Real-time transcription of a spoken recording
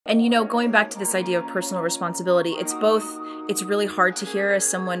And, you know, going back to this idea of personal responsibility, it's really hard to hear as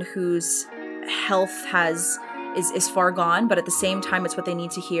someone whose health is far gone, but at the same time, it's what they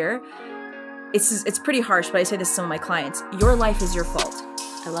need to hear. It's pretty harsh, but I say this to some of my clients. Your life is your fault.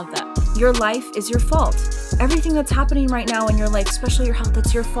 I love that. Your life is your fault. Everything that's happening right now in your life, especially your health,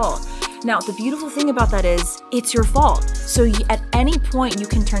 that's your fault. Now, the beautiful thing about that is it's your fault. So at any point, you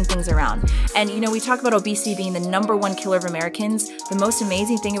can turn things around. And, you know, we talk about obesity being the #1 killer of Americans. The most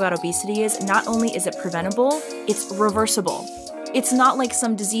amazing thing about obesity is not only is it preventable, it's reversible. It's not like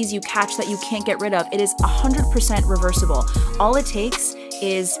some disease you catch that you can't get rid of. It is 100% reversible. All it takes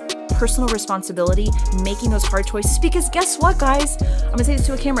is personal responsibility, making those hard choices. Because guess what, guys? I'm gonna say this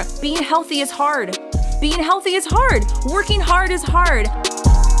to a camera. Being healthy is hard. Being healthy is hard. Working hard is hard.